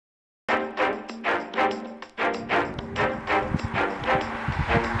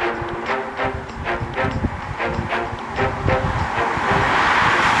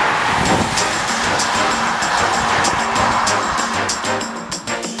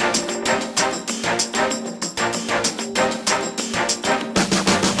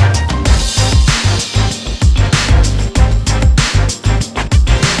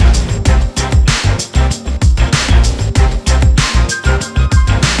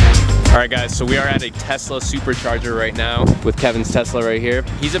Alright guys, so we are at a Tesla supercharger right now with Kevin's Tesla right here.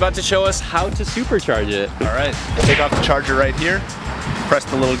 He's about to show us how to supercharge it. Alright, take off the charger right here, press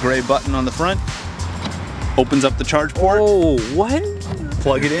the little gray button on the front, opens up the charge port. Oh, what?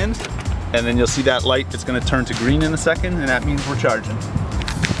 Plug it in, and then you'll see that light. It's going to turn to green in a second, and that means we're charging.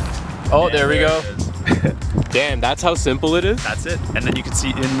 Oh, there we go. Damn, that's how simple it is? That's it. And then you can see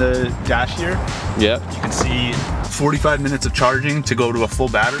in the dash here, yep, you can see 45 minutes of charging to go to a full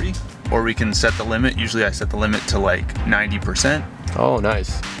battery, or we can set the limit. Usually I set the limit to like 90%. Oh,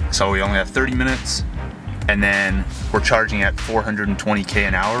 nice. So we only have 30 minutes, and then we're charging at 420K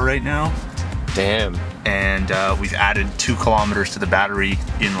an hour right now. Damn. And we've added 2 kilometers to the battery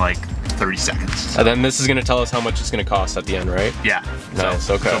in like 30 seconds. And then this is gonna tell us how much it's gonna cost at the end, right? Yeah. Nice,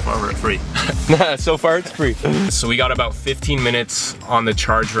 okay. So far we're free. So far it's free. So we got about 15 minutes on the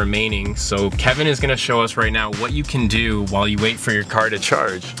charge remaining. So Kevin is gonna show us right now what you can do while you wait for your car to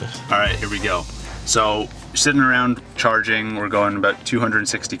charge. All right, here we go. So sitting around charging, we're going about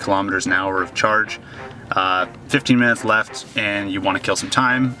 260 kilometers an hour of charge. 15 minutes left and you want to kill some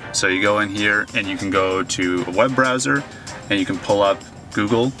time, so you go in here and you can go to a web browser and you can pull up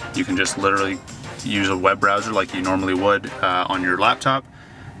Google. You can just literally use a web browser like you normally would on your laptop,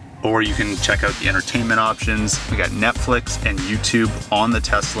 or you can check out the entertainment options. We got Netflix and YouTube on the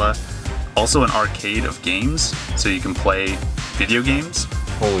Tesla, also an arcade of games, so you can play video games.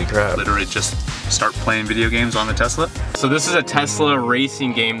 Holy crap. Literally just start playing video games on the Tesla. So this is a Tesla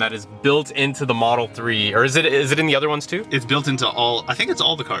racing game that is built into the Model 3, or is it in the other ones too? It's built into all, I think it's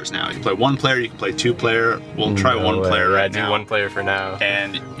all the cars now. You can play 1 player, you can play 2 player. We'll try 1 player right now. Do 1 player for now.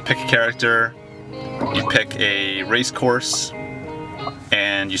 And you pick a character, you pick a race course,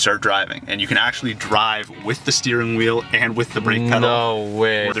 and you start driving. And you can actually drive with the steering wheel and with the brake pedal. No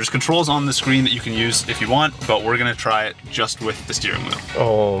way. There's controls on the screen that you can use if you want, but we're gonna try it just with the steering wheel.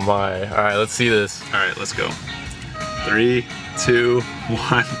 Oh my. All right, let's see this. All right, let's go. 3, 2,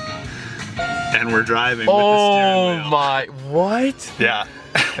 1. And we're driving with the steering wheel. Oh my, what? Yeah.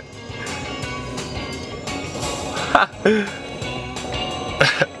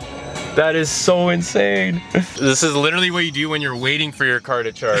 That is so insane. This is literally what you do when you're waiting for your car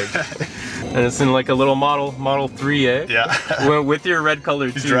to charge. And it's in like a little Model 3, eh? Yeah. With your red color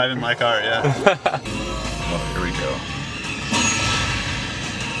too. He's driving my car, yeah. Oh, here we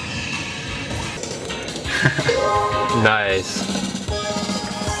go. Nice.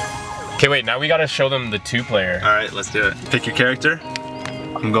 Okay, wait, now we gotta show them the 2-player. All right, let's do it. Pick your character.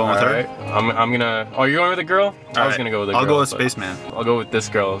 I'm going with her. I'm gonna, oh, you're going with a girl? I was gonna go with a girl. I'll go with Spaceman. I'll go with this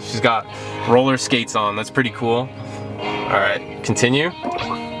girl. She's got roller skates on. That's pretty cool. All right, continue.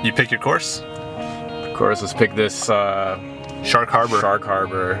 You pick your course? Of course, let's pick this Shark Harbor. Shark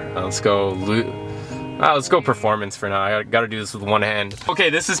Harbor. Let's go let's go performance for now. I gotta do this with 1 hand.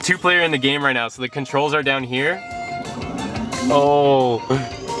 Okay, this is 2-player in the game right now, so the controls are down here. Oh.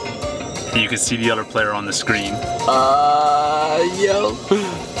 You can see the other player on the screen. Yo.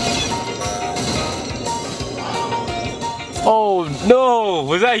 Oh no,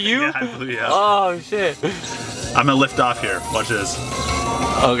 was that you? Yeah, I believe, yeah. Oh shit. I'm gonna lift off here, watch this.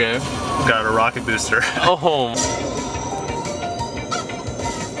 Okay. Got a rocket booster. Oh.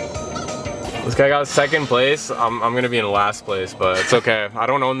 This guy got 2nd place. I'm gonna be in last place, but it's okay. I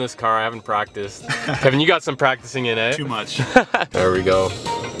don't own this car, I haven't practiced. Kevin, you got some practicing in, eh? Too much. There we go.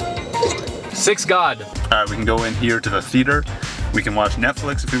 6 God. Alright, we can go in here to the theater. We can watch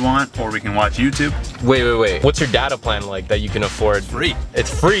Netflix if we want, or we can watch YouTube. Wait. What's your data plan like that you can afford? Free.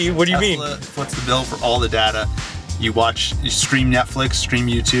 It's free? What do you mean? Tesla foots the bill for all the data. You stream Netflix, stream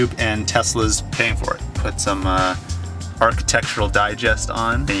YouTube, and Tesla's paying for it. Put some Architectural Digest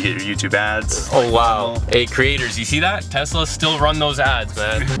on, and you get your YouTube ads. Oh wow. Hey creators, you see that? Tesla still run those ads,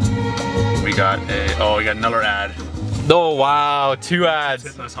 man. We got another ad. Oh wow, 2 ads.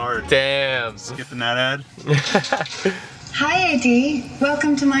 Hitting us hard. Damn. Skipping that ad. Hi AD,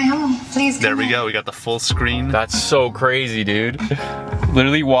 welcome to my home. Please come There we in. go, we got the full screen. That's so crazy, dude.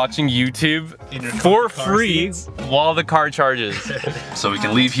 Literally watching YouTube for free while the car charges. So we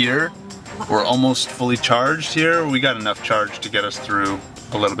can leave here. We're almost fully charged here. We got enough charge to get us through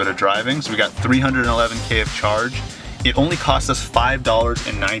a little bit of driving. So we got 311K of charge. It only cost us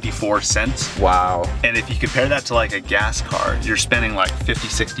 $5.94. Wow. And if you compare that to like a gas car, you're spending like 50,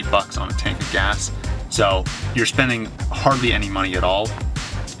 60 bucks on a tank of gas. So you're spending hardly any money at all.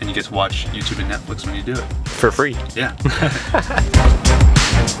 And you get to watch YouTube and Netflix when you do it. For free. Yeah.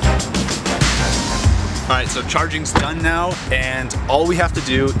 All right, so charging's done now. And all we have to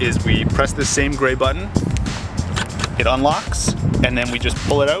do is we press the same gray button. It unlocks, and then we just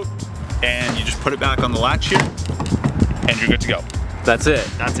pull it out and you just put it back on the latch here and you're good to go. That's it.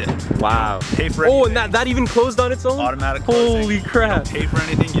 That's it. Wow. Pay for anything. anything. And that even closed on its own? Automatic closing. Holy crap. You don't pay for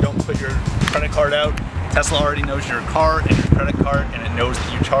anything, you don't put your credit card out. Tesla already knows your car and your credit card, and it knows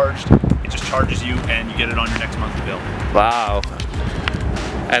that you charged. It just charges you and you get it on your next monthly bill. Wow.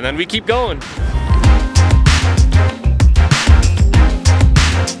 And then we keep going.